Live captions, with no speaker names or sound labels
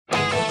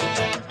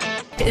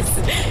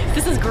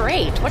This is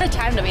great. What a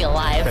time to be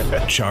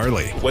alive.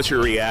 Charlie. What's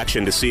your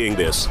reaction to seeing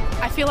this?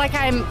 I feel like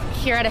I'm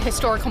here at a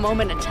historical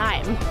moment in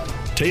time.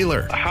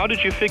 Taylor. How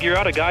did you figure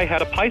out a guy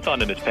had a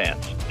python in his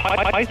pants?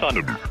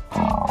 Python.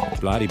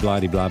 Bloody,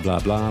 bloody, blah, blah,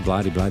 blah,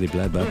 bloody, bloody,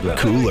 blah, blah, blah.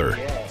 Cooler.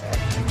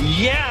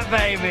 Yeah,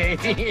 baby.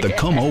 The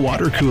KOMO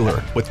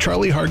Watercooler with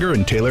Charlie Harger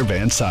and Taylor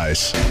Van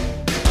Cise.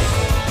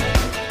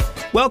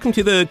 Welcome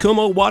to the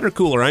KOMO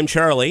Watercooler. I'm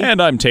Charlie.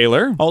 And I'm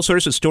Taylor. All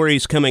sorts of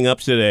stories coming up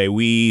today.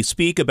 We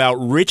speak about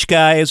rich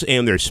guys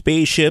and their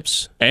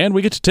spaceships. And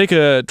we get to take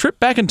a trip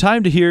back in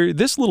time to hear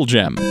this little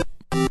gem.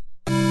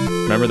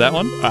 Remember that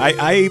one?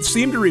 I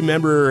seem to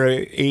remember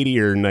 80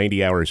 or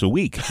 90 hours a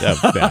week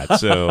of that.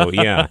 So,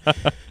 yeah.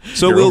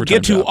 So we'll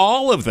get to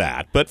all of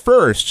that. But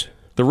first,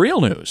 the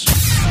real news.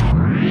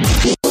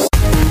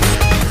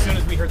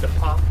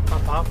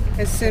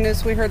 As soon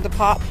as we heard the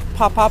pop,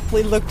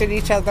 we looked at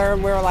each other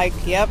and we were like,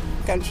 yep,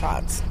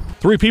 gunshots.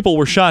 3 people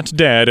were shot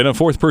dead and a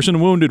 4th person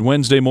wounded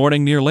Wednesday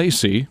morning near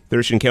Lacey.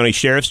 Thurston County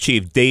Sheriff's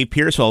Chief Dave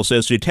Pearsall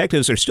says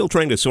detectives are still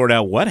trying to sort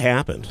out what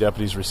happened.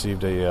 Deputies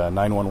received a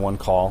 911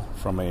 call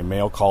from a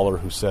male caller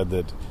who said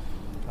that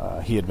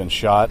he had been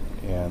shot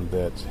and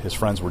that his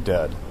friends were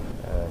dead.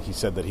 He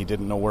said that he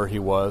didn't know where he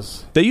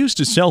was. They used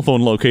his cell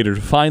phone locator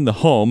to find the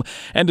home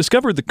and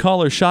discovered the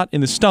caller shot in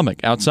the stomach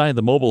outside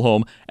the mobile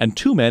home and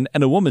 2 men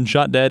and a woman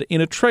shot dead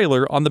in a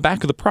trailer on the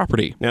back of the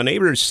property. Now,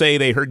 neighbors say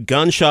they heard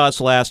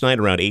gunshots last night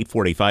around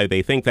 8:45.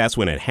 They think that's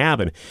when it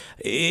happened.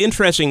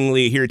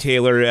 Interestingly here,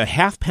 Taylor, a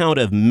half-pound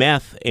of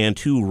meth and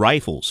 2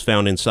 rifles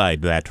found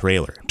inside that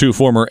trailer. 2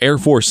 former Air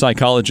Force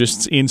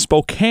psychologists in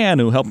Spokane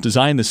who helped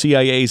design the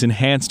CIA's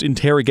enhanced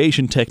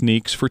interrogation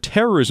techniques for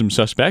terrorism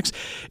suspects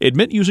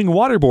admit using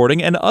waterboarding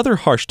and other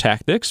harsh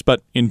tactics,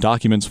 but in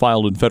documents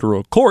filed in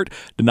federal court,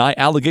 deny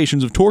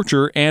allegations of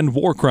torture and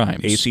war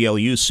crimes.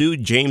 ACLU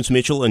sued James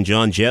Mitchell and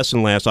John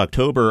Jessen last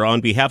October on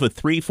behalf of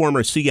 3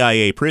 former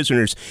CIA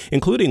prisoners,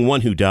 including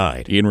one who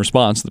died. In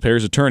response, the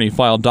pair's attorney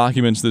filed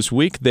documents this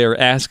week. They're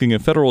asking a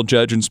federal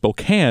judge in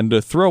Spokane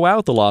to throw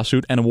out the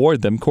lawsuit and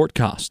award them court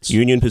costs.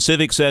 Union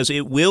Pacific says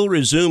it will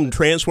resume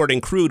transporting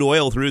crude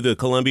oil through the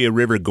Columbia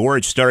River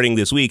Gorge starting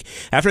this week.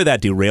 After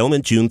that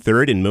derailment June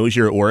 3rd in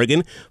Mosier,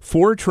 Oregon,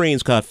 4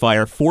 trains caught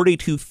fire.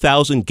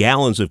 42,000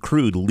 gallons of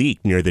crude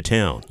leaked near the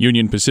town.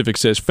 Union Pacific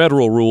says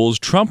federal rules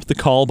trumped the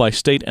call by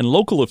state and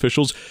local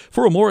officials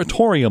for a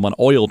moratorium on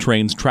oil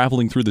trains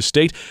traveling through the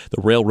state.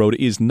 The railroad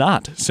is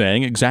not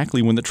saying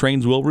exactly when the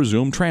trains will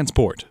resume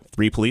transport.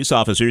 3 police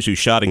officers who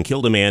shot and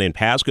killed a man in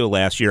Pasco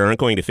last year aren't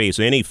going to face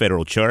any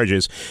federal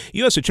charges.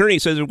 U.S. Attorney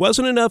says there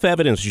wasn't enough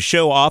evidence to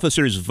show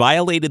officers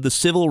violated the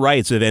civil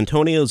rights of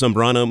Antonio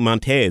Zambrano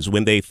Montes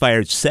when they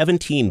fired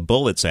 17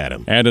 bullets at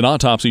him. And an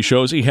autopsy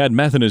shows he had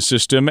meth in his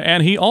system,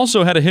 and he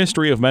also had a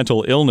history of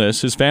mental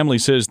illness. His family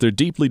says they're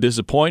deeply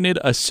disappointed.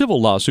 A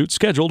civil lawsuit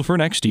scheduled for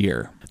next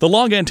year. The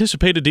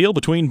long-anticipated deal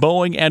between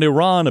Boeing and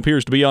Iran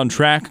appears to be on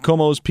track.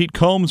 KOMO's Pete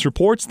Combs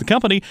reports the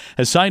company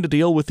has signed a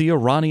deal with the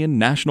Iranian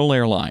national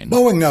airline.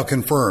 Boeing now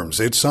confirms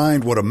it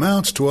signed what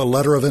amounts to a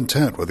letter of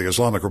intent with the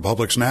Islamic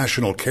Republic's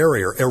national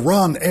carrier,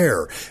 Iran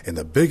Air, in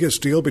the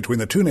biggest deal between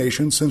the 2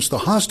 nations since the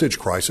hostage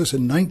crisis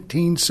in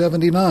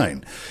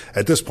 1979.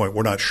 At this point,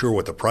 we're not sure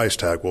what the price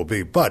tag will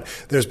be, but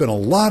there's been a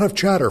lot of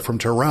chatter from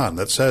Tehran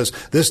that says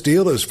this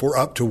deal is for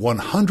up to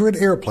 100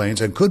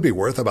 airplanes and could be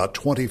worth about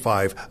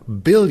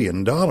 $25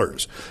 billion.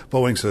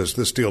 Boeing says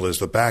this deal is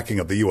the backing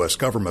of the U.S.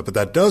 government, but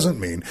that doesn't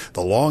mean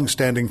the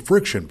long-standing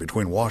friction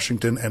between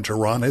Washington and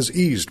Tehran has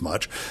eased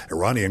much.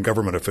 Iranian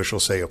government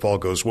officials say if all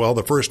goes well,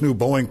 the first new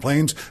Boeing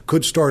planes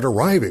could start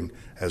arriving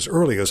as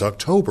early as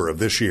October of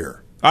this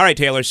year. All right,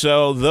 Taylor,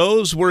 so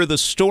those were the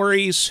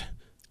stories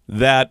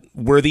that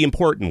were the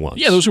important ones.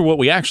 Yeah, those are what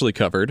we actually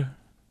covered.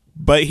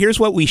 But here's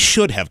what we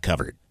should have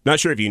covered. Not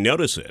sure if you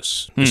noticed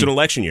this. It's an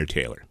election year,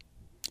 Taylor.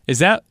 Is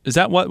that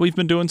what we've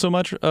been doing so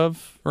much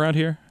of around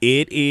here?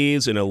 It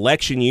is an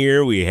election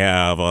year. We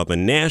have on the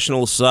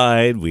national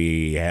side,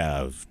 we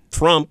have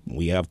Trump,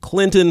 we have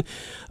Clinton.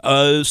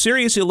 A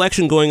serious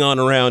election going on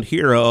around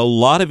here. A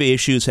lot of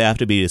issues have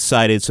to be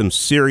decided, some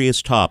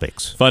serious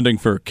topics. Funding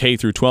for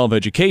K-12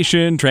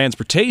 education,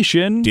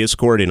 transportation.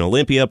 Discord in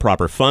Olympia,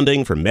 proper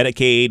funding for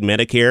Medicaid,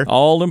 Medicare.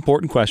 All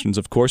important questions,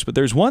 of course, but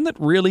there's one that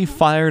really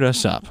fired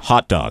us up.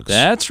 Hot dogs.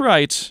 That's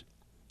right.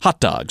 Hot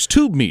dogs.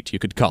 Tube meat, you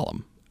could call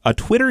them. A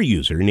Twitter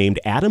user named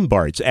Adam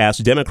Bartz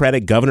asked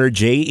Democratic Governor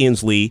Jay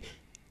Inslee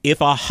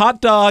if a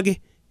hot dog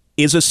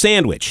is a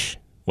sandwich.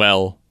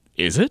 Well,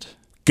 is it?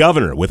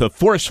 Governor with a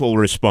forceful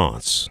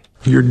response.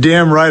 You're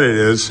damn right it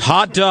is.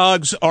 Hot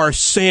dogs are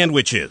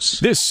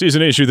sandwiches. This is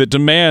an issue that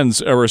demands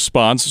a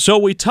response, so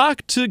we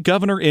talked to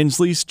Governor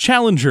Inslee's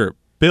challenger,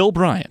 Bill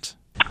Bryant.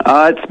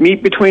 It's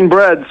meat between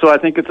bread, so I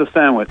think it's a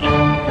sandwich.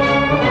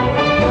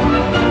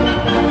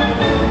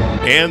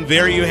 And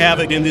there you have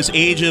it. In this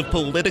age of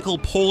political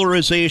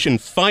polarization,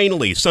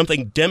 finally,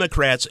 something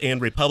Democrats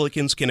and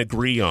Republicans can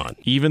agree on.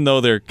 Even though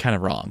they're kind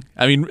of wrong.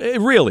 I mean,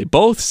 really,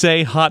 both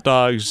say hot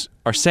dogs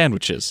are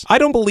sandwiches. I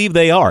don't believe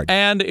they are.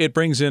 And it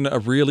brings in a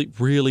really,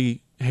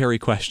 really hairy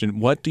question.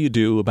 What do you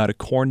do about a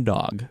corn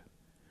dog?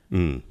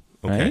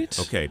 Okay. Right?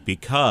 Okay.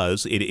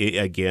 Because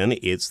again,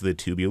 it's the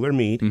tubular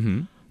meat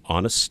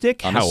on a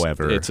stick.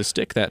 However, it's a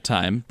stick that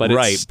time, but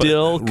right, it's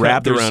still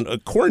wrapped around a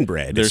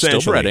cornbread. There's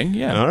still breading.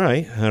 Yeah. All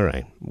right. All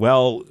right.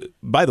 Well,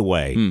 by the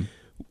way,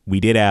 we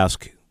did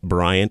ask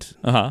Bryant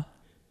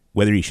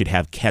whether you should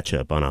have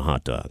ketchup on a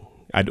hot dog.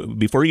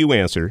 Before you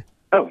answer.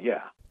 Oh,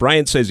 yeah.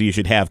 Bryant says you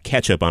should have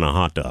ketchup on a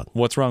hot dog.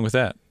 What's wrong with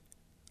that?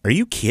 Are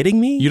you kidding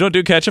me? You don't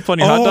do ketchup on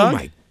your hot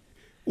dog?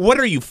 What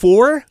are you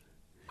for?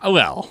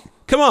 Well,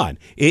 come on.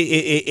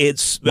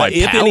 It's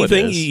if palate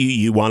anything, is.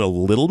 you want a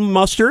little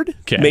mustard,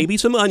 maybe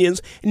some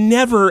onions.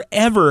 Never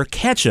ever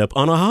ketchup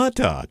on a hot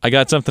dog. I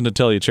got something to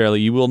tell you,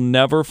 Charlie. You will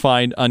never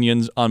find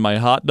onions on my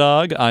hot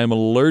dog. I am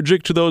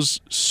allergic to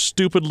those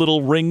stupid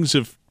little rings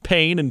of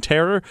pain and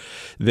terror.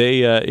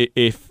 They,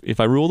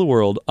 if I rule the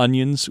world,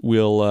 onions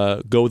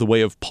will go the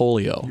way of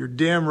polio. You're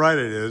damn right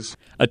it is.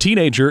 A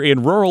teenager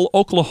in rural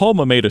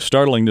Oklahoma made a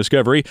startling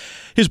discovery.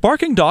 His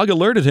barking dog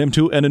alerted him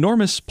to an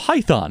enormous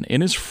python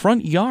in his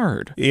front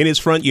yard. In his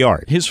front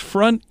yard? His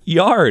front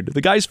yard.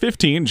 The guy's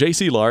 15.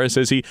 J.C. Lara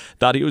says he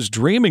thought he was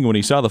dreaming when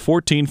he saw the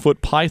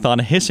 14-foot python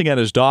hissing at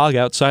his dog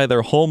outside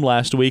their home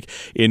last week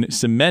in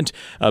cement.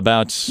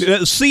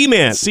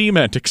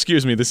 Cement,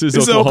 excuse me. This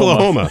is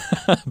Oklahoma.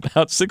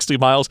 About 60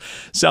 miles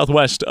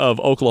southwest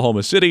of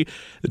Oklahoma City.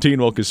 The teen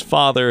woke his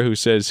father, who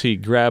says he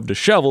grabbed a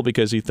shovel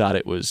because he thought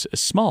it was a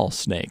small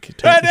snake.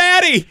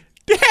 Daddy,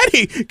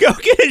 go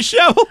get a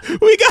shovel.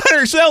 We got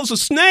ourselves a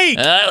snake.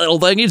 Little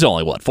thing, he's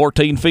only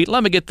 14 feet.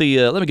 Let me get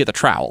the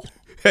trowel.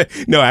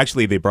 No,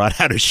 actually, they brought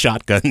out a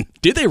shotgun.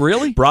 Did they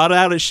really? Brought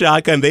out a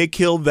shotgun. They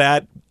killed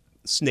that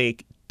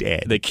snake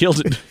dead. They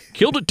killed it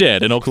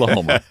dead in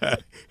Oklahoma.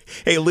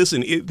 Hey,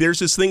 listen, there's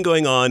this thing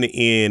going on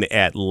in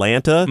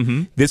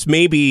Atlanta. This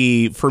may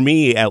be, for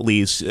me at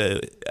least,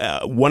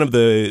 one of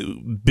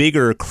the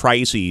bigger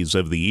crises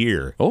of the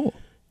year. Oh.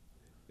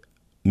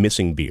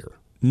 Missing beer.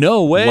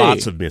 No way.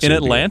 Lots of missing in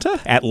Atlanta?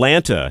 Beer.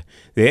 Atlanta.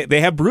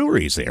 They have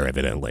breweries there,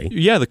 evidently.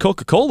 Yeah, the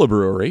Coca-Cola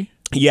brewery.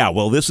 Yeah,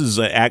 well, this is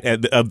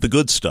of the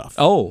good stuff.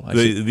 Oh, I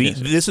see.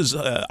 This is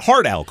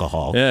hard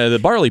alcohol. Yeah, the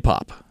barley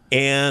pop.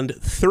 And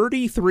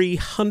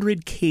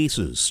 3,300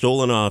 cases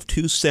stolen off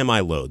 2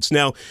 semi-loads.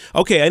 Now,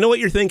 okay, I know what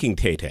you're thinking,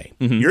 Tay-Tay.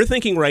 You're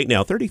thinking right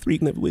now, 33,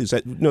 is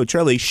that, no,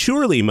 Charlie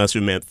surely must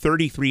have meant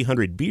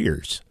 3,300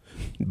 beers.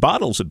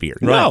 Bottles of beer.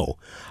 Right. No,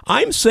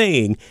 I'm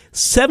saying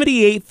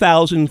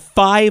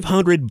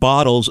 78,500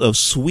 bottles of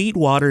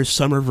Sweetwater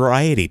Summer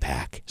Variety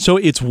Pack. So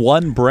it's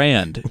one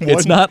brand.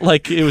 It's not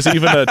like it was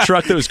even a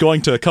truck that was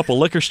going to a couple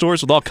liquor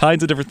stores with all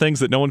kinds of different things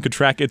that no one could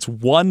track. It's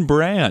one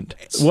brand.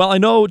 Well, I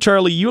know,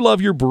 Charlie, you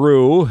love your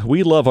brew.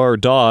 We love our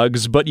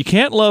dogs, but you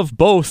can't love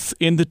both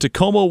in the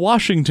Tacoma,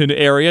 Washington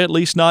area, at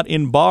least not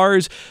in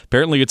bars.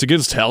 Apparently it's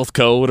against health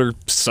code or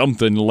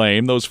something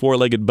lame. Those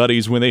four-legged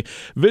buddies, when they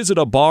visit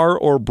a bar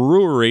or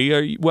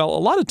brewery, well, a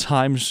lot of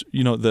times,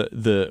 you know,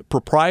 the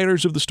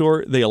proprietors of the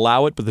store, they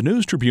allow it, but the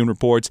News Tribune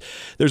reports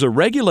there's a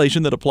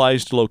regulation that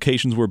applies to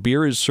locations where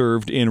beer is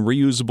served in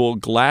reusable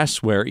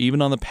glassware,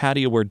 even on the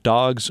patio where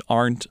dogs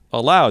aren't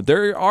allowed.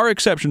 There are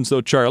exceptions,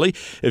 though, Charlie,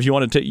 if you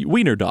want to take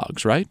wiener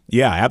dogs, right?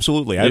 Yeah,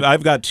 absolutely.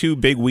 I've got 2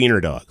 big wiener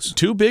dogs.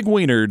 2 big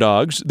wiener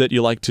dogs that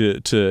you like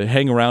to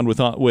hang around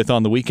with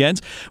on the weekends.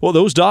 Well,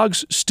 those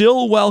dogs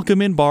still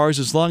welcome in bars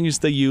as long as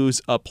they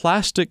use a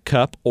plastic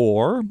cup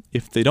or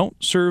if they don't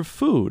serve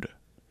food.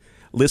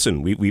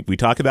 Listen, we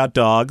talk about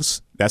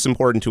dogs. That's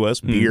important to us.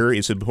 Beer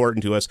is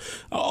important to us.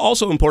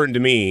 Also important to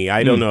me,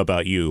 I don't know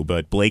about you,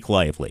 but Blake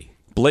Lively.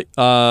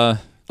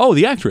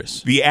 The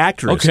actress. The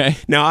actress. Okay.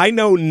 Now, I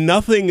know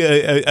nothing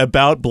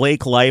about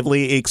Blake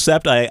Lively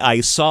except I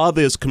saw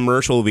this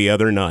commercial the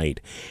other night,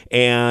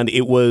 and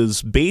it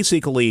was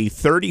basically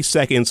 30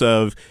 seconds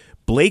of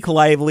Blake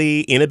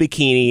Lively in a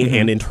bikini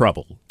and in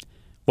trouble.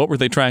 What were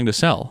they trying to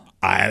sell?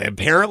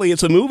 Apparently,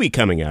 it's a movie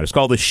coming out. It's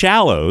called The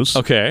Shallows.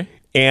 Okay.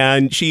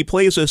 And she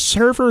plays a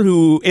surfer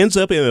who ends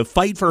up in a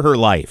fight for her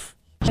life.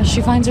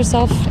 She finds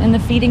herself in the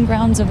feeding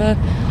grounds of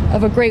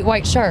a great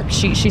white shark.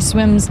 She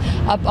swims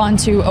up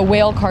onto a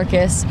whale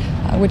carcass,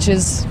 which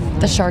is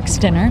the shark's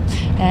dinner,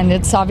 and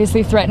it's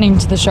obviously threatening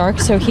to the shark,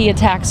 so he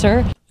attacks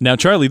her. Now,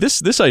 Charlie,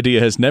 this idea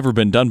has never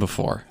been done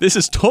before. This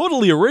is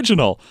totally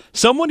original.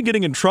 Someone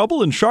getting in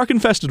trouble in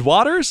shark-infested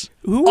waters?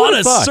 On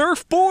a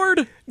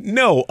surfboard?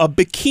 No, a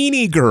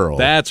bikini girl.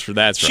 That's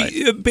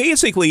right.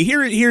 Basically,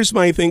 here's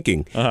my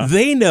thinking.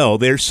 They know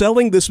they're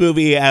selling this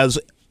movie as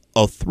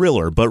a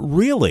thriller, but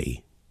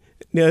really,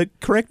 now,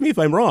 correct me if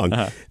I'm wrong,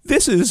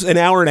 this is an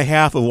hour and a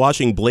half of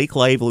watching Blake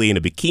Lively in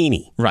a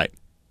bikini. Right.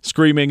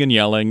 Screaming and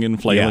yelling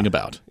and flailing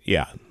about.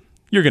 Yeah.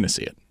 You're going to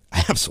see it.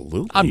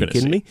 Absolutely. I'm going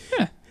to see me? it.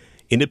 Yeah.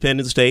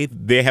 Independence Day,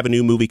 they have a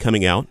new movie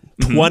coming out.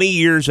 20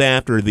 years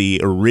after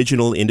the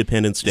original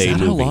Independence Day movie. Is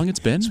that how long it's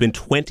been? It's been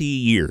 20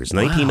 years.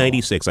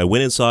 1996. I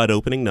went and saw it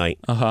opening night.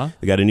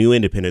 They got a new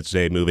Independence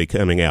Day movie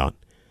coming out.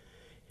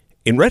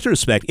 In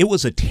retrospect, it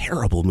was a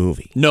terrible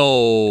movie.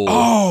 No.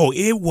 Oh,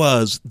 it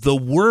was the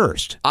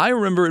worst. I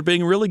remember it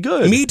being really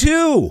good. Me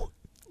too.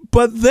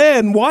 But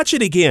then watch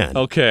it again.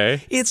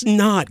 Okay. It's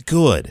not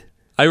good.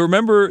 I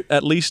remember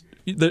at least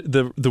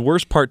The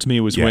worst part to me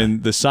was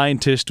when the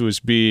scientist was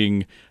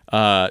being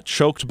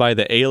choked by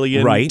the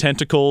alien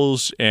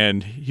tentacles,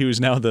 and he was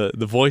now the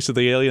voice of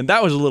the alien.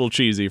 That was a little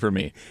cheesy for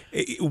me.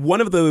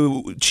 One of the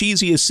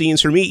cheesiest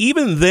scenes for me.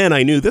 Even then,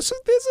 I knew this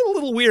is a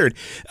little weird.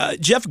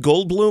 Jeff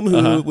Goldblum,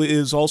 who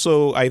is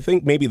also, I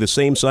think, maybe the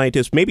same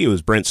scientist. Maybe it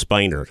was Brent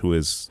Spiner who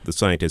is the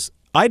scientist.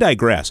 I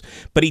digress.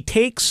 But he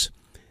takes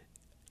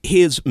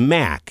his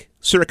Mac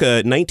circa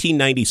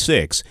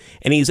 1996,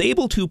 and he's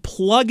able to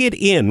plug it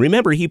in.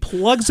 Remember, he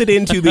plugs it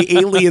into the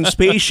alien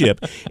spaceship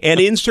and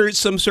inserts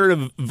some sort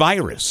of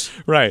virus.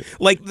 Right.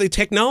 Like, the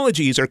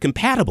technologies are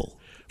compatible.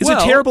 It's a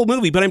terrible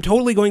movie, but I'm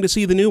totally going to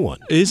see the new one.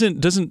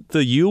 Doesn't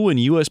the U in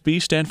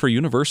USB stand for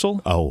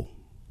universal? Oh.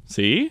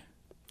 See?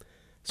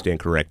 Stand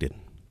corrected.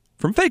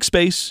 From fake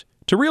space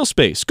to real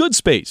space. Good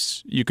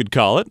space, you could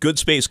call it. Good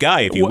space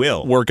guy, if you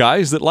will. We're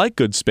guys that like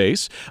good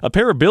space. A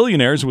pair of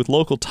billionaires with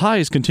local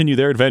ties continue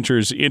their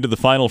adventures into the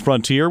final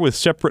frontier with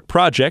separate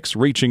projects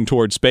reaching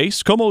toward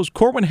space. KOMO's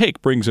Corwin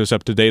Hake brings us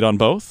up to date on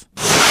both.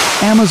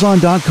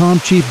 Amazon.com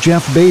chief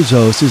Jeff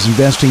Bezos is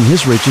investing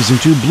his riches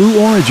into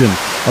Blue Origin,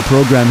 a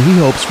program he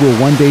hopes will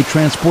one day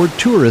transport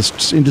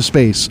tourists into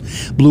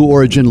space. Blue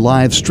Origin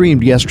live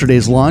streamed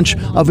yesterday's launch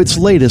of its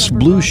latest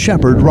Blue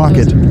Shepard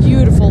rocket. It was a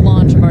beautiful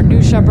launch of our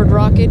New Shepard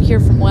rocket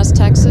here from West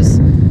Texas.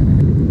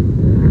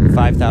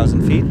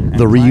 5,000 feet.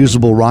 The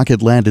reusable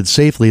rocket landed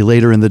safely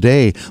later in the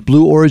day.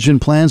 Blue Origin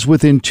plans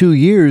within 2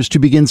 years to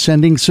begin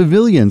sending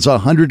civilians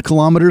 100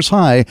 kilometers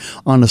high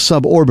on a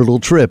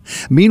suborbital trip.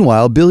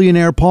 Meanwhile,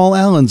 billionaire Paul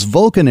Allen's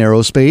Vulcan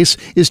Aerospace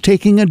is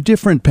taking a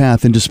different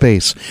path into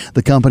space.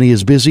 The company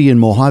is busy in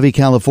Mojave,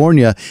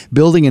 California,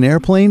 building an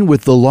airplane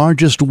with the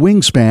largest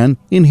wingspan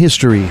in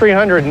history.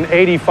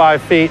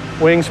 385 feet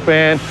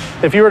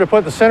wingspan. If you were to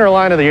put the center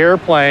line of the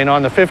airplane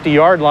on the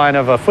 50-yard line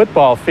of a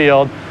football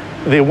field,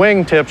 the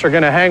wing tips are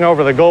going to hang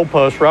over the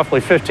goalpost roughly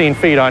 15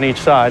 feet on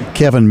each side.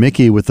 Kevin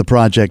Mickey with the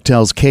project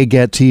tells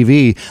KGET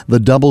TV the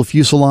double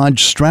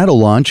fuselage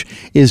Stratolaunch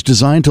is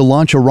designed to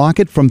launch a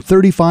rocket from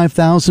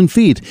 35,000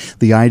 feet.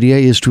 The idea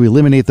is to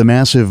eliminate the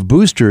massive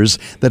boosters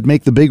that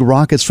make the big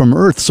rockets from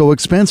Earth so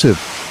expensive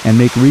and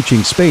make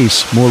reaching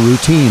space more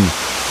routine.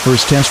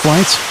 First test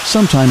flights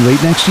sometime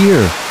late next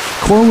year.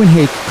 Corwin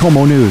Hake,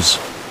 KOMO News.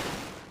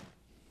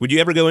 Would you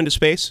ever go into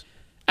space?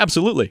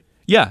 Absolutely.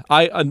 Yeah,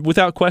 I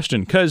without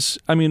question, because,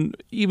 I mean,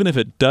 even if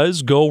it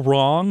does go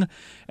wrong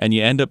and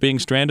you end up being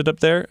stranded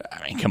up there,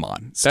 I mean, come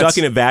on. Stuck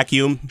in a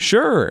vacuum?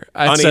 Sure.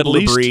 Unable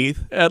to breathe?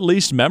 At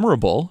least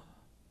memorable.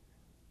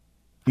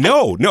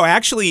 No,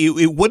 actually,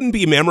 it wouldn't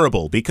be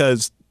memorable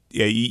because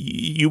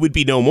you would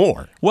be no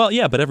more. Well,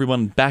 yeah, but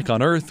everyone back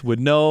on Earth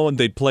would know, and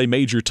they'd play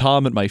Major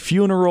Tom at my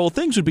funeral.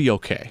 Things would be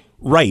okay.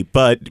 Right,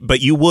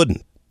 but you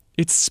wouldn't.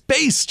 It's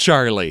space,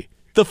 Charlie.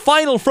 The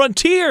final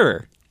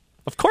frontier.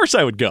 Of course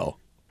I would go.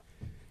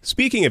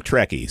 Speaking of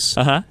Trekkies,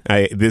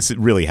 this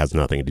really has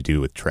nothing to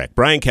do with Trek.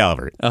 Brian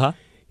Calvert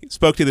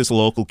spoke to this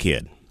local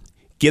kid.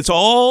 Gets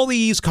all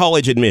these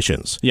college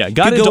admissions. Yeah,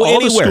 got into all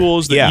the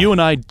schools that you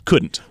and I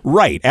couldn't.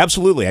 Right,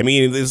 absolutely. I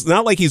mean, it's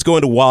not like he's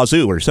going to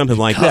Wazoo or something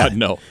like that.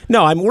 No.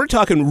 No, we're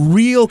talking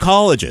real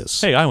colleges.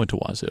 Hey, I went to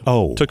Wazoo.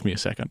 Oh. Took me a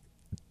second.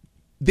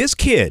 This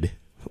kid,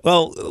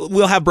 well,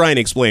 we'll have Brian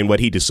explain what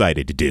he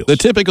decided to do. The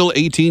typical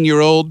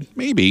 18-year-old,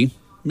 maybe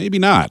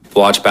not.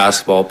 Watch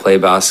basketball, play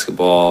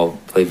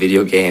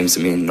video games.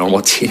 I mean,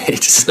 normal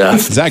teenage stuff.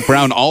 Zach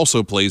Brown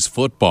also plays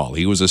football.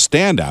 He was a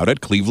standout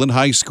at Cleveland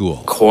High School.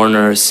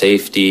 Corner,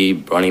 safety,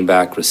 running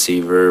back,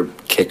 receiver,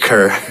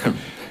 kicker,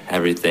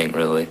 everything,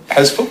 really.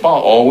 Has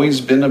football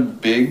always been a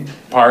big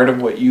part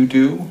of what you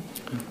do?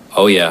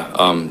 Oh, yeah.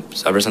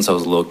 Ever since I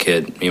was a little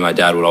kid, me and my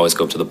dad would always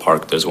go up to the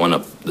park. There's one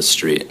up the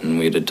street, and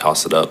we would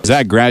toss it up.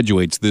 Zach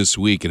graduates this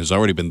week and has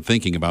already been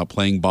thinking about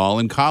playing ball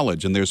in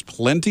college, and there's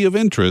plenty of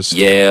interest.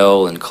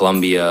 Yale and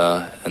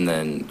Columbia, and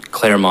then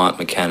Claremont,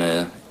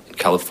 McKenna,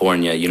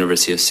 California,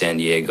 University of San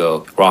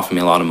Diego were offering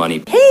me a lot of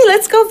money. Hey,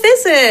 let's go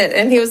visit.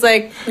 And he was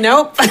like,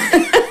 nope.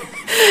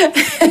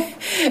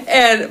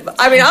 And,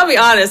 I mean, I'll be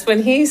honest,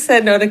 when he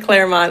said no to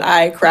Claremont,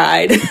 I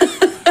cried.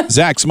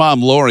 Zach's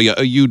mom, Lori, a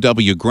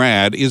UW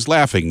grad, is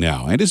laughing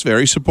now and is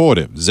very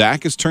supportive.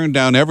 Zach has turned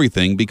down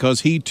everything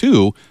because he,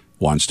 too,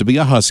 wants to be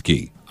a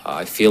Husky.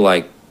 I feel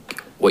like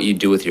what you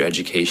do with your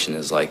education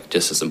is like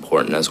just as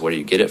important as where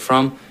you get it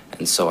from.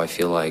 And so I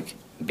feel like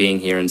being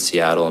here in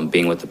Seattle and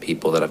being with the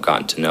people that I've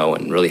gotten to know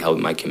and really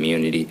helping my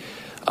community,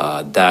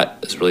 that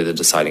is really the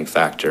deciding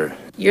factor.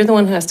 You're the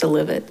one who has to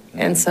live it.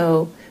 And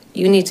so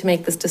you need to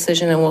make this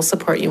decision, and we'll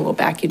support you and we'll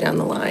back you down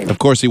the line. Of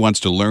course, he wants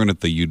to learn at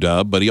the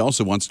UW, but he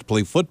also wants to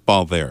play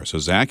football there. So,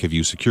 Zach, have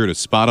you secured a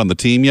spot on the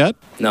team yet?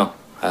 No,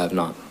 I have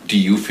not. Do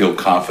you feel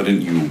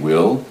confident you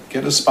will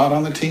get a spot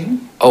on the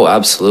team? Oh,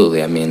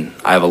 absolutely. I mean,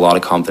 I have a lot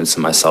of confidence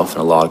in myself and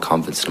a lot of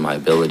confidence in my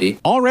ability.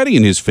 Already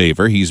in his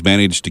favor, he's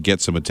managed to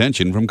get some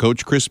attention from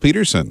Coach Chris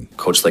Peterson.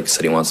 Coach, like I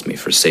said, he wants me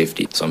for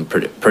safety, so I'm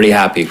pretty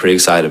happy, pretty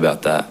excited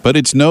about that. But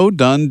it's no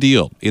done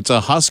deal. It's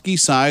a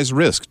Husky-size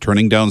risk,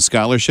 turning down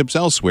scholarships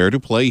elsewhere to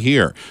play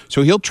here.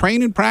 So he'll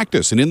train and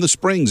practice, and in the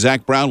spring,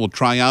 Zach Brown will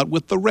try out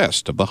with the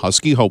rest of the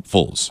Husky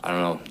hopefuls. I don't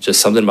know, just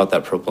something about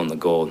that purple and the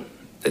gold.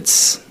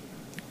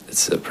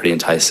 It's pretty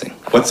enticing.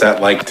 What's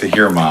that like to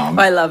hear, Mom?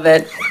 I love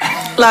it.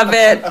 Love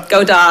it.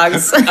 Go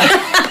Dogs.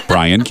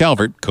 Brian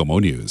Calvert,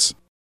 KOMO News.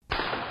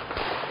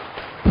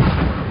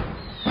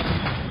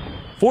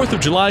 4th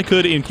of July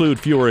could include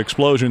fewer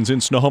explosions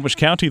in Snohomish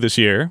County this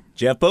year.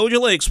 Jeff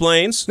Bojala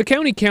explains. The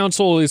county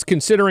council is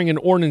considering an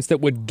ordinance that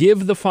would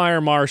give the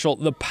fire marshal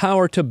the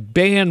power to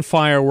ban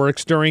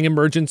fireworks during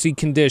emergency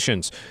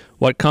conditions.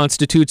 What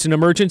constitutes an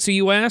emergency,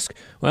 you ask?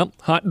 Well,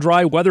 hot,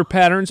 dry weather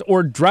patterns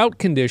or drought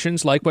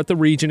conditions like what the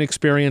region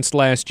experienced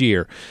last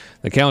year.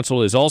 The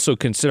council is also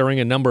considering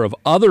a number of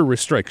other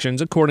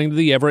restrictions, according to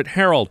the Everett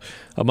Herald.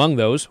 Among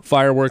those,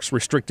 fireworks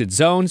restricted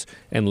zones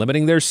and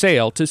limiting their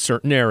sale to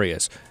certain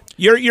areas.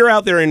 You're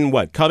out there in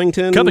what,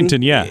 Covington?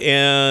 Covington, yeah.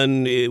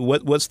 And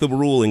what's the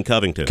rule in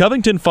Covington?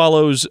 Covington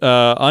follows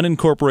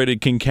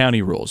unincorporated King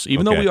County rules.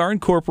 Even though we are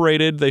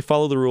incorporated, they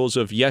follow the rules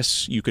of,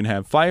 yes, you can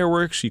have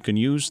fireworks, you can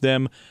use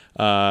them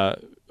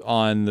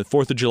on the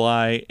 4th of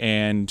July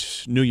and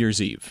New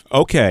Year's Eve.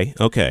 Okay.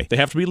 They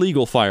have to be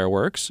legal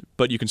fireworks,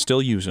 but you can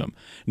still use them.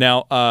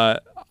 Now,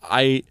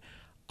 I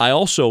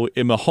also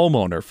am a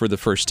homeowner for the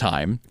first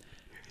time.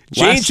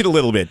 Changed it a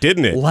little bit,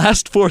 didn't it?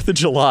 Last 4th of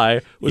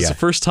July was the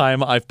first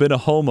time I've been a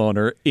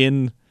homeowner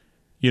in,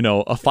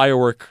 a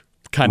firework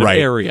kind of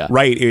area.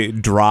 Right,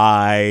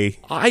 dry.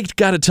 I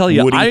got to tell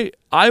you, woody.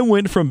 I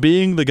went from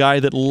being the guy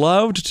that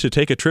loved to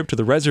take a trip to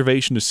the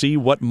reservation to see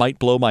what might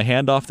blow my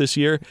hand off this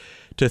year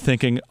to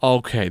thinking,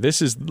 okay, this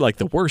is like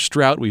the worst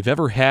drought we've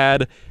ever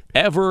had,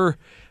 ever.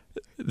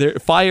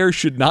 Fire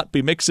should not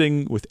be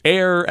mixing with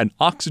air and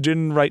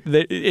oxygen, right?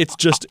 It's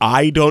just...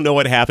 I don't know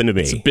what happened to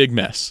me. It's a big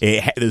mess.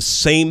 The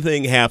same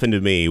thing happened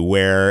to me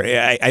where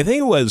I think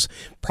it was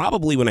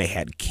probably when I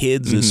had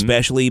kids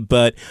especially,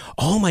 but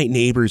all my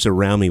neighbors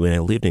around me when I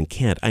lived in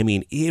Kent, I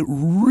mean, it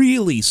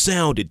really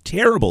sounded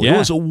terrible. Yeah. It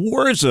was a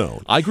war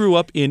zone. I grew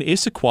up in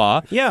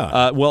Issaquah.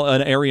 Yeah.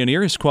 An area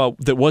near Issaquah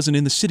that wasn't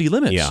in the city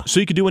limits. Yeah.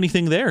 So you could do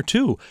anything there,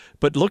 too.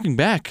 But looking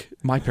back,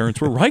 my parents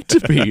were right to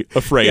be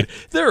afraid.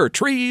 There are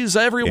trees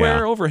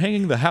everywhere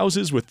overhanging the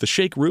houses with the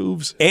shake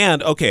roofs.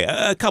 And, okay,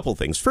 a couple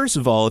things. First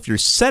of all, if you're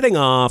setting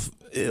off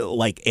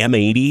like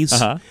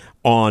M80s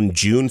on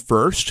June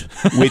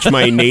 1st, which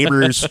my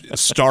neighbors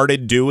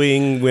started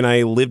doing when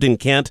I lived in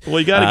Kent. Well,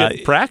 you got to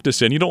get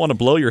practice in. You don't want to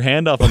blow your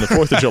hand off on the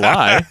 4th of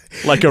July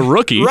like a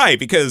rookie. Right,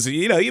 because,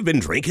 you've been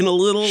drinking a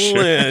little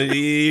and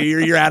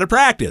you're out of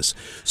practice.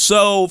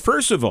 So,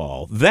 first of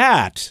all,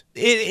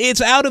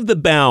 it's out of the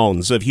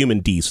bounds of human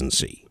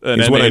decency. An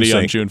M80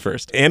 on June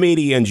 1st.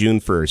 M80 on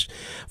June 1st.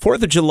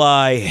 4th of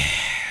July,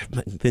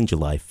 then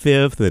July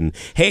 5th, and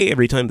hey,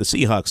 every time the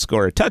Seahawks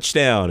score a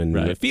touchdown and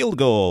a field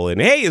goal, and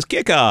hey, it's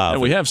kickoff.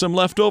 And we have some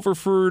left over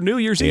for New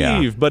Year's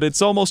Eve, but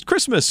it's almost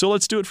Christmas, so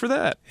let's do it for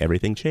that.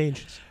 Everything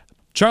changes.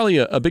 Charlie,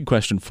 a big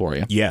question for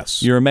you.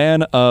 Yes. You're a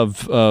man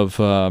of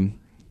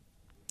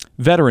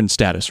veteran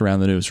status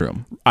around the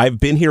newsroom. I've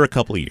been here a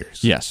couple of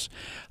years. Yes.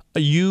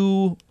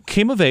 You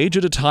came of age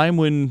at a time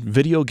when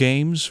video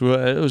games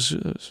was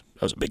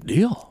a big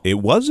deal. It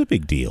was a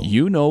big deal.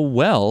 You know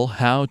well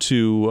how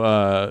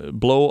to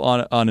blow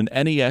on an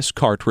NES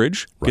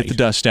cartridge, get the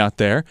dust out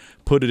there,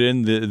 put it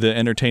in the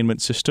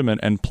entertainment system,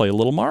 and play a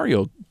little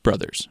Mario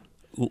Brothers.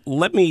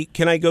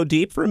 Can I go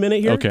deep for a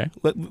minute here? Okay.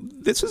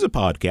 This is a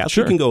podcast.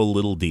 Sure. We can go a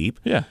little deep.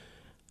 Yeah.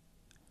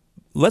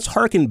 Let's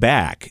harken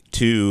back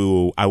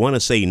to, I want to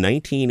say,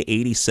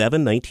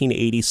 1987,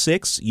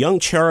 1986. Young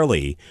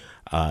Charlie,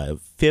 5th,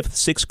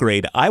 6th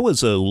grade, I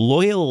was a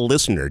loyal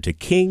listener to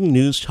King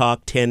News Talk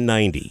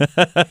 1090.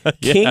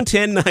 King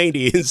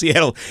 1090 in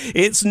Seattle.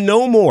 It's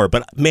no more,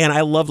 but man,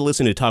 I loved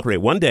listening to talk radio.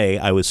 One day,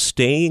 I was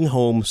staying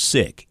home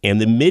sick, and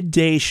the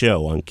midday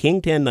show on King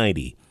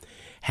 1090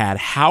 had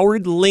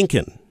Howard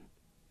Lincoln,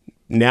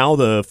 now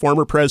the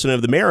former president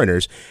of the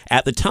Mariners.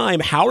 At the time,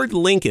 Howard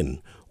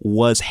Lincoln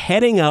was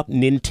heading up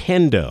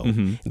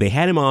Nintendo. They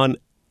had him on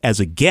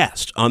as a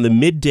guest on the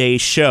midday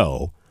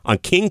show on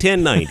King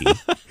 1090.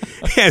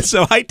 And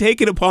so I take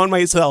it upon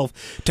myself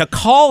to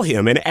call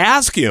him and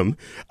ask him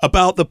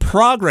about the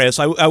progress,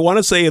 I want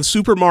to say, of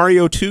Super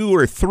Mario 2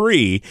 or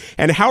 3.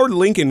 And Howard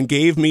Lincoln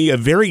gave me a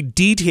very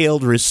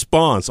detailed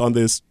response on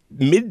this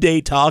midday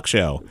talk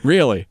show.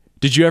 Really?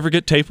 Did you ever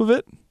get tape of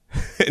it?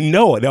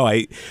 No.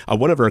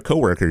 One of our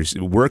coworkers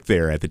worked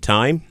there at the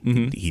time.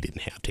 He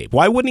didn't have tape.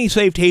 Why wouldn't he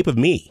save tape of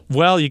me?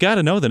 Well, you got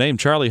to know the name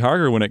Charlie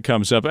Harger when it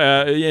comes up.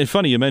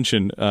 Funny you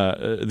mentioned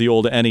the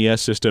old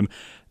NES system.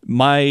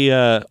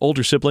 My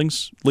older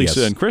siblings,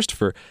 Lisa and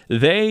Christopher,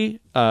 they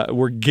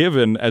were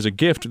given as a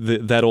gift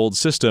that old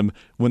system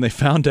when they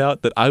found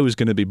out that I was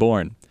going to be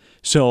born.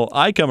 So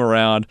I come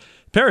around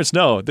Parents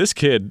know this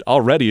kid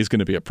already is going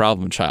to be a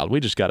problem child. We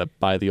just got to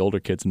buy the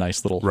older kids a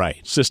nice little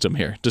system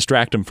here.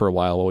 Distract him for a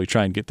while we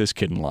try and get this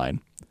kid in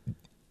line.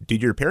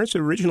 Did your parents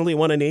originally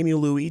want to name you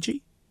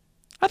Luigi?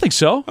 I think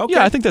so. Okay.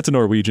 Yeah, I think that's a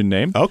Norwegian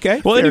name.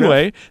 Okay. Well,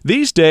 anyway,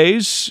 these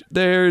days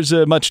there's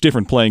a much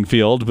different playing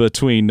field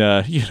between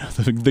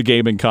the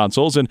gaming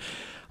consoles, and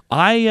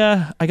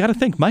I got to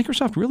think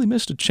Microsoft really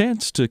missed a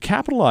chance to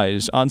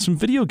capitalize on some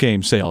video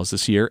game sales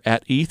this year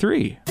at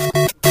E3.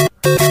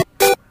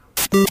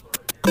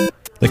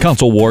 The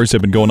console wars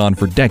have been going on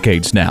for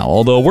decades now,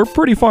 although we're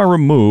pretty far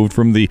removed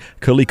from the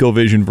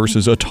ColecoVision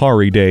versus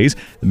Atari days.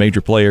 The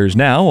major players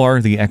now are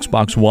the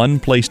Xbox One,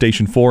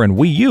 PlayStation 4, and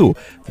Wii U,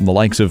 from the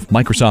likes of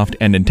Microsoft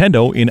and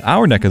Nintendo in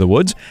our neck of the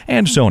woods,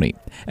 and Sony.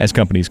 As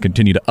companies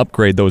continue to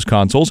upgrade those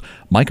consoles,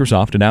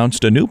 Microsoft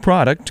announced a new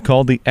product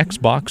called the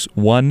Xbox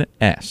One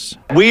S.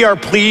 We are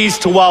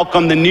pleased to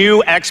welcome the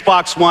new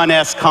Xbox One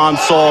S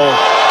console,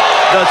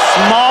 the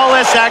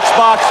smallest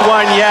Xbox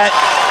One yet,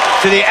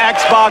 to the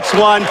Xbox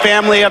One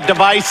family of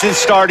devices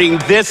starting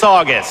this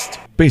August.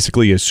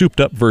 Basically a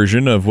souped-up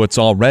version of what's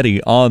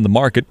already on the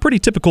market. Pretty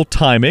typical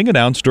timing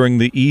announced during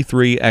the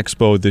E3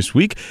 Expo this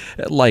week.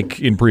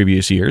 Like in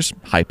previous years,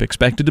 hype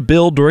expected to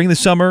build during the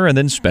summer and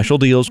then special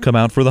deals come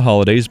out for the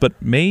holidays,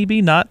 but maybe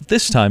not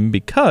this time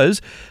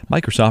because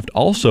Microsoft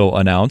also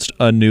announced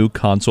a new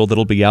console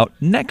that'll be out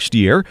next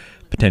year,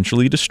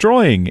 potentially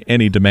destroying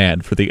any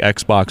demand for the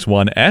Xbox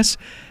One S.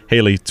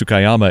 Haley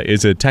Tsukayama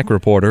is a tech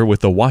reporter with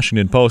the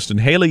Washington Post.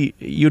 And Haley,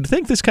 you'd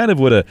think this kind of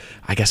would,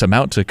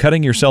 amount to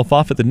cutting yourself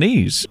off at the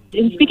knees.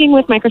 In speaking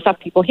with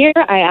Microsoft people here,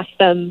 I asked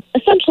them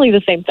essentially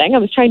the same thing. I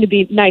was trying to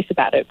be nice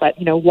about it, but,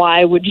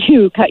 why would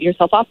you cut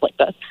yourself off like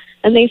this?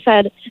 And they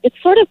said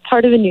it's sort of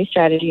part of a new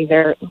strategy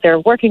they're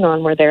working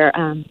on where they're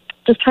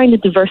just trying to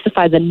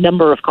diversify the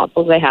number of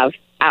consoles they have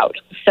out.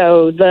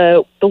 So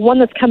the one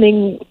that's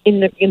coming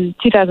in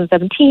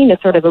 2017 is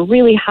sort of a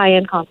really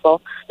high-end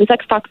console. This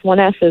Xbox One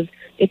S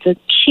it's a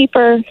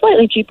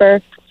slightly cheaper,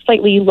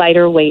 slightly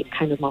lighter weight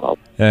kind of model.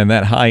 And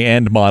that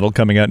high-end model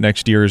coming out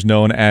next year is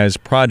known as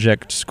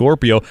Project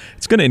Scorpio.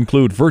 It's going to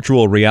include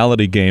virtual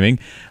reality gaming.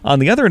 On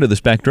the other end of the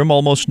spectrum,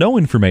 almost no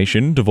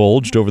information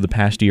divulged over the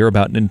past year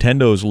about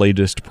Nintendo's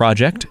latest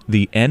project,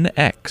 the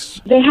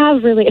NX. They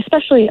have really,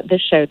 especially at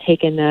this show,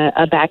 taken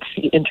a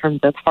backseat in terms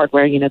of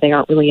hardware. They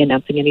aren't really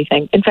announcing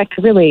anything. In fact,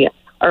 really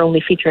are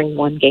only featuring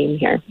one game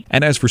here.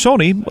 And as for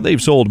Sony,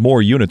 they've sold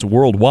more units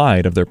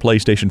worldwide of their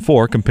PlayStation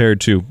 4 compared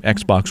to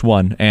Xbox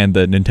One and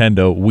the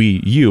Nintendo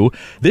Wii U.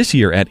 This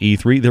year at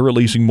E3, they're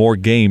releasing more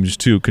games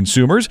to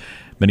consumers.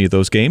 Many of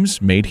those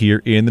games made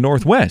here in the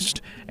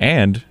Northwest.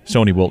 And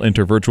Sony will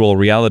enter virtual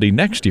reality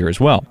next year as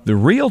well. The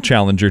real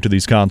challenger to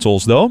these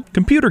consoles, though,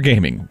 computer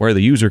gaming, where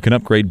the user can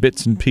upgrade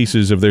bits and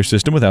pieces of their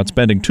system without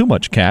spending too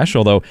much cash,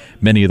 although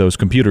many of those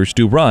computers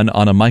do run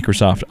on a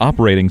Microsoft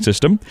operating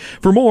system.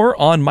 For more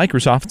on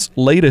Microsoft's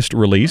latest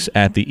release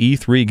at the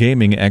E3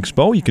 Gaming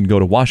Expo, you can go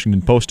to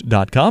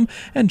WashingtonPost.com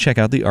and check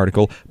out the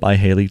article by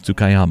Haley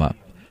Tsukayama.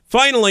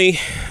 Finally,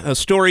 a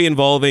story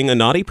involving a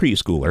naughty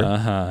preschooler,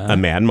 a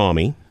mad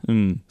mommy,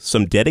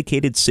 some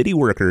dedicated city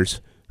workers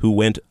who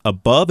went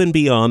above and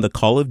beyond the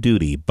call of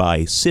duty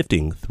by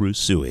sifting through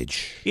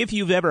sewage. If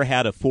you've ever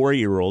had a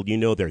 4-year-old, you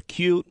know they're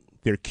cute,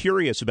 they're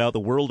curious about the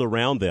world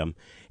around them,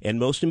 and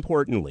most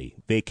importantly,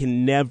 they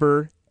can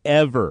never,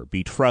 ever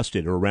be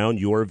trusted around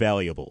your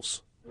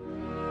valuables.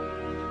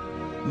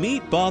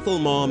 Meet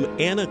Bothell mom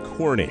Anna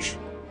Cornish.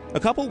 A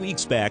couple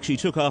weeks back, she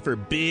took off her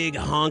big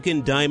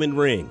honkin' diamond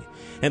ring.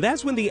 And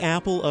that's when the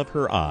apple of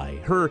her eye,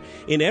 her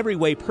in every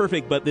way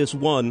perfect but this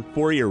one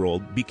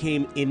 4-year-old,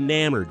 became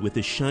enamored with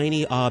the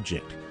shiny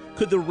object.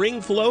 Could the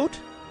ring float?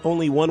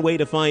 Only one way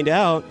to find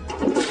out.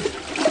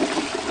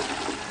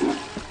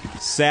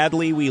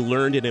 Sadly, we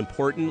learned an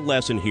important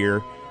lesson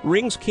here.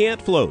 Rings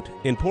can't float,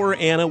 and poor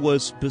Anna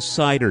was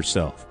beside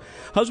herself.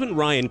 Husband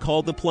Ryan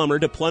called the plumber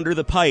to plunder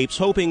the pipes,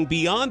 hoping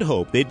beyond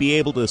hope they'd be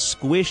able to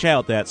squish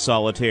out that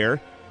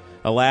solitaire.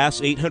 Alas,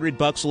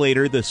 $800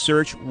 later, the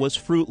search was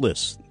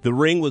fruitless. The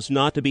ring was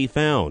not to be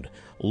found,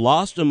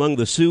 lost among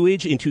the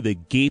sewage into the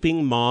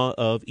gaping maw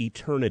of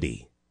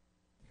eternity.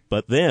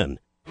 But then,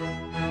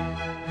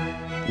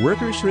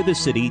 workers for the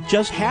city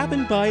just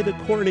happened by the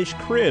Cornish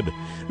crib.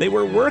 They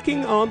were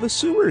working on the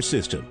sewer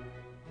system.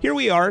 Here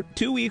we are,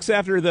 2 weeks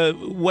after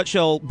what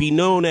shall be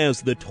known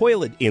as the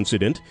toilet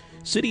incident.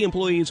 City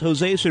employees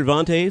Jose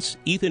Cervantes,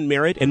 Ethan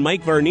Merritt, and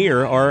Mike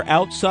Varnier are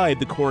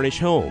outside the Cornish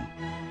home.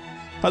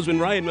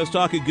 Husband Ryan must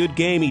talk a good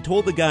game. He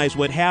told the guys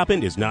what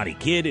happened, his naughty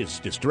kid, his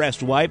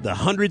distressed wife, the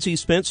hundreds he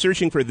spent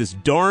searching for this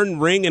darn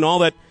ring and all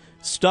that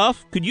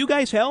stuff. Could you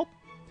guys help?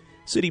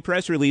 City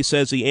press release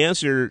says the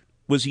answer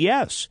was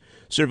yes.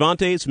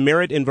 Cervantes,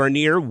 Merritt, and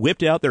Varnier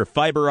whipped out their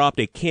fiber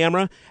optic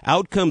camera.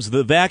 Out comes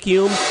the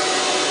vacuum.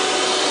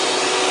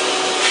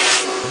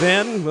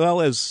 Then,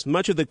 as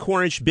much of the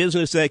Cornish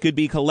business that could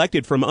be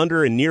collected from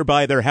under and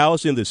nearby their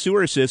house in the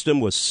sewer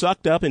system was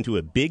sucked up into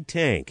a big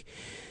tank.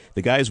 The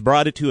The guys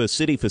brought it to a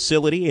city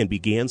facility and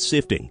began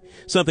sifting.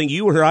 Something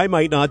you or I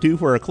might not do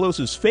for our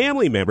closest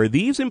family member.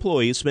 These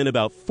employees spent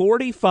about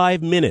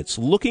 45 minutes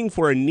looking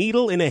for a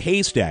needle in a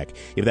haystack,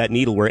 if that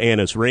needle were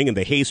Anna's ring and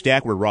the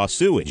haystack were raw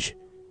sewage.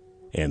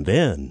 And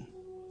then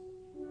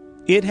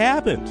it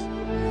happened.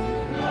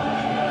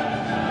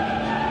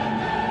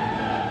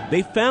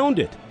 They found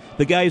it.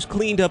 The guys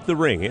cleaned up the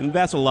ring, and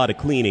that's a lot of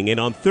cleaning, and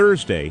on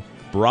Thursday,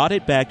 brought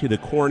it back to the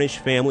Cornish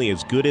family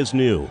as good as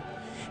new.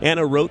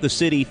 Anna wrote the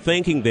city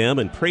thanking them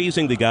and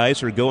praising the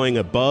guys for going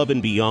above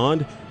and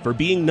beyond, for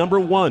being number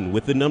one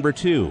with the number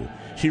two.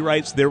 She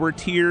writes, there were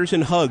tears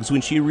and hugs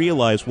when she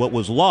realized what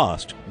was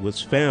lost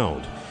was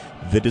found.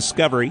 The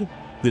discovery,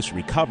 this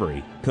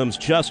recovery, comes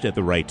just at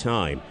the right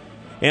time.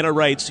 Anna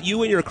writes,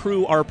 you and your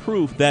crew are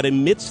proof that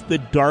amidst the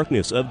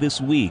darkness of this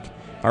week,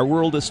 our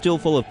world is still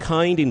full of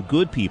kind and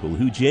good people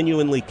who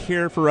genuinely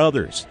care for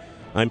others.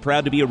 I'm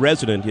proud to be a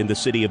resident in the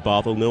city of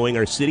Bothell, knowing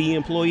our city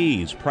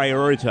employees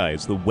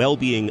prioritize the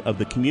well-being of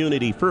the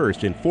community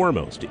first and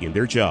foremost in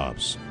their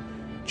jobs.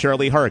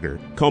 Charlie Harger,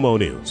 KOMO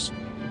News.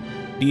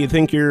 Do you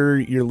think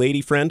your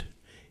lady friend,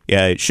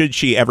 should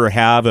she ever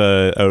have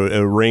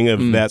a ring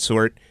of that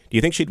sort, do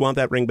you think she'd want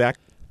that ring back?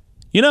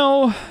 You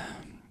know,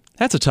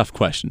 that's a tough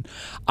question.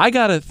 I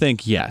gotta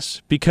think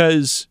yes,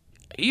 because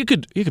you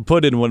could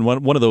put it in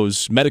one of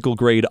those medical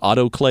grade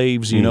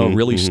autoclaves,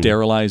 really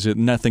sterilize it,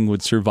 nothing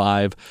would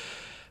survive.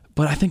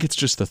 But I think it's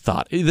just the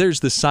thought. There's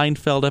the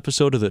Seinfeld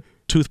episode of the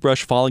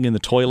toothbrush falling in the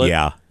toilet.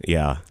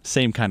 Yeah.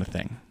 Same kind of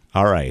thing.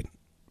 All right.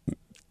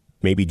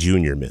 Maybe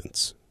Junior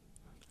Mints.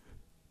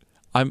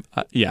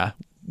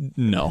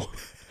 No.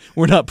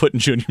 We're not putting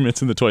Junior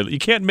Mints in the toilet. You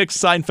can't mix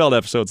Seinfeld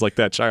episodes like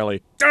that,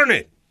 Charlie. Darn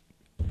it.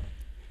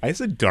 I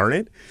said darn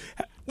it?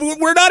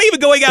 We're not even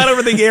going out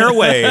over the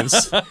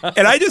airwaves.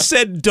 And I just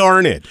said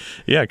darn it.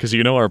 Yeah, because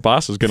our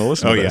boss is going to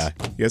listen to this. Oh,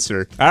 yeah. Yes,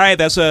 sir. All right,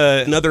 that's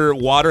another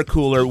water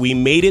cooler. We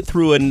made it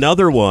through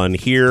another one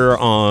here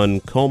on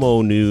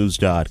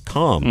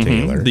KOMOnews.com,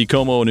 Taylor. The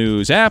KOMO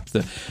News app, the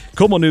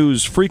KOMO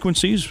News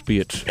frequencies, be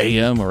it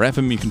AM or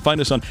FM. You can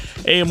find us on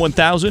AM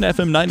 1000,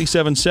 FM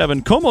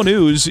 97.7. KOMO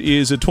News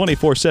is a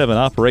 24/7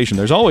 operation.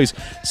 There's always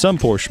some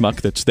poor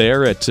schmuck that's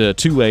there at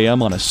 2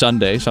 a.m. on a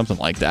Sunday, something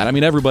like that. I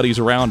mean, everybody's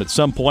around at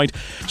some point.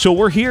 So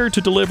we're here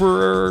to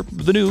deliver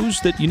the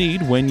news that you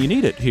need when you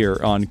need it here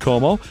on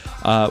KOMO.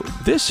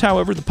 This,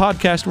 however, the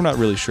podcast, we're not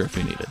really sure if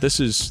you need it. This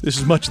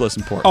is much less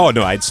important. Oh,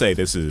 no, I'd say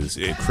this is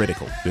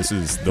critical. This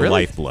is the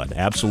lifeblood.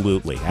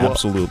 Absolutely.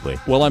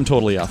 Well, I'm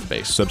totally off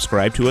base.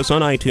 Subscribe to us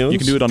on iTunes. You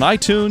can do it on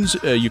iTunes.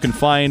 You can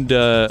find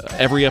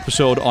every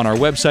episode on our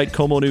website,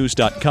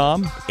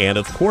 KOMOnews.com. And,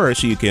 of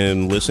course, you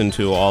can listen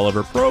to all of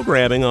our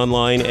programming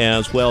online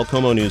as well,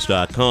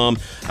 KOMOnews.com.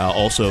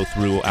 Also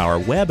through our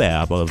web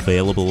app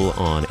available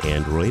on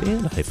Android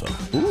and iPhone.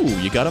 Ooh,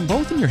 you got them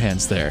both in your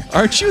hands there.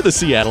 Aren't you the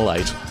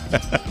Seattleite?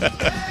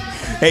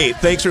 Hey,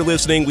 thanks for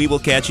listening. We will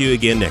catch you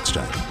again next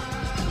time.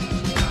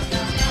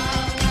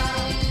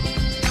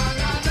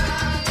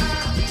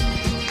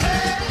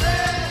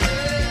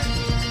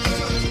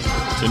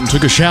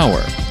 Took a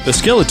shower. The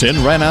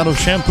skeleton ran out of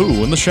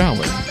shampoo in the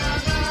shower.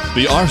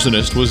 The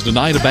arsonist was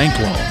denied a bank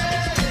loan.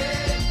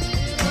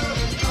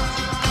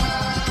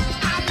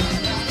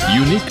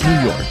 Unique New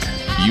York.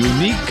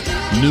 Unique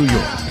New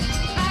York.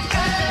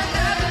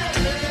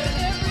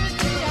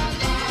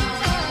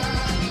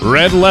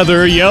 Red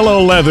leather,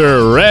 yellow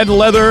leather, red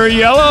leather,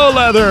 yellow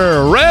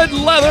leather, red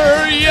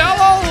leather,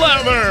 yellow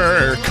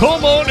leather.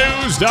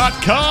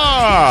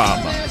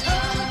 KOMOnews.com.